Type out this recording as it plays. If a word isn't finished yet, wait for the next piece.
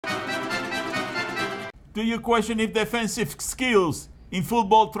Do you question if defensive skills in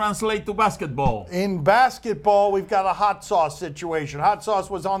football translate to basketball? In basketball, we've got a hot sauce situation. Hot sauce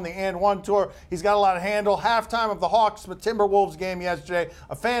was on the AND1 tour. He's got a lot of handle. Halftime of the Hawks Timberwolves game yesterday,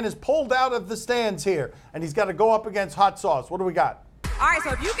 a fan is pulled out of the stands here, and he's got to go up against Hot Sauce. What do we got? All right,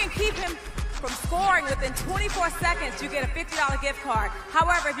 so if you can keep him from scoring within 24 seconds, you get a $50 gift card.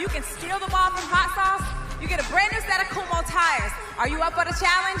 However, if you can steal the ball from Hot Sauce, you get a brand new set of Kumo tires. Are you up for the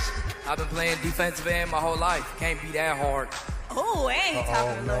challenge? I've been playing defensive end my whole life. Can't be that hard. Ooh, and he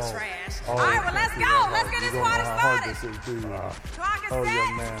talking a little trash. All right, well, let's go. Let's get this party started. Clock is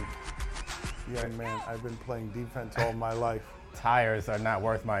set. Young man, I've been playing defense all my life. Tires are not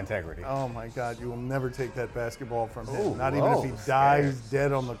worth my integrity. Oh, my God. You will never take that basketball from him. Not even if he dies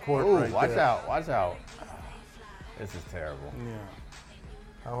dead on the court right there. Watch out. Watch out. This is terrible. Yeah.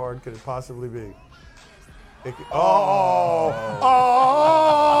 How hard could it possibly be? Left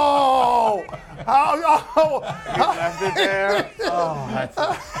it there.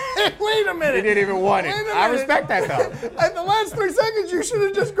 Wait a minute. He didn't even want it. I respect that, though. At the last 3 seconds, you should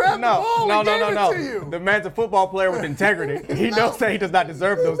have just grabbed the ball and gave it to you. The man's a football player with integrity. He knows that he does not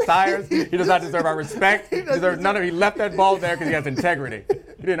deserve those tires. He does not deserve our respect. He deserves none of it. He left that ball there because he has integrity.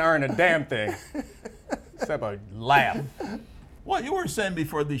 He didn't earn a damn thing. Except a laugh. Well, you were saying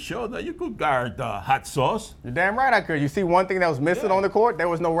before the show that you could guard Hot Sauce. You're damn right I could. You see one thing that was missing on the court? There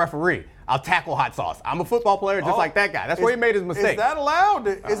was no referee. I'll tackle Hot Sauce. I'm a football player just like that guy. That's where he made his mistake. Is that allowed?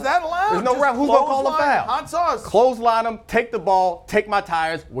 Is that allowed? There's no ref. Who's going to call the foul? Hot Sauce. Clothesline him, take the ball, take my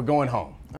tires. We're going home.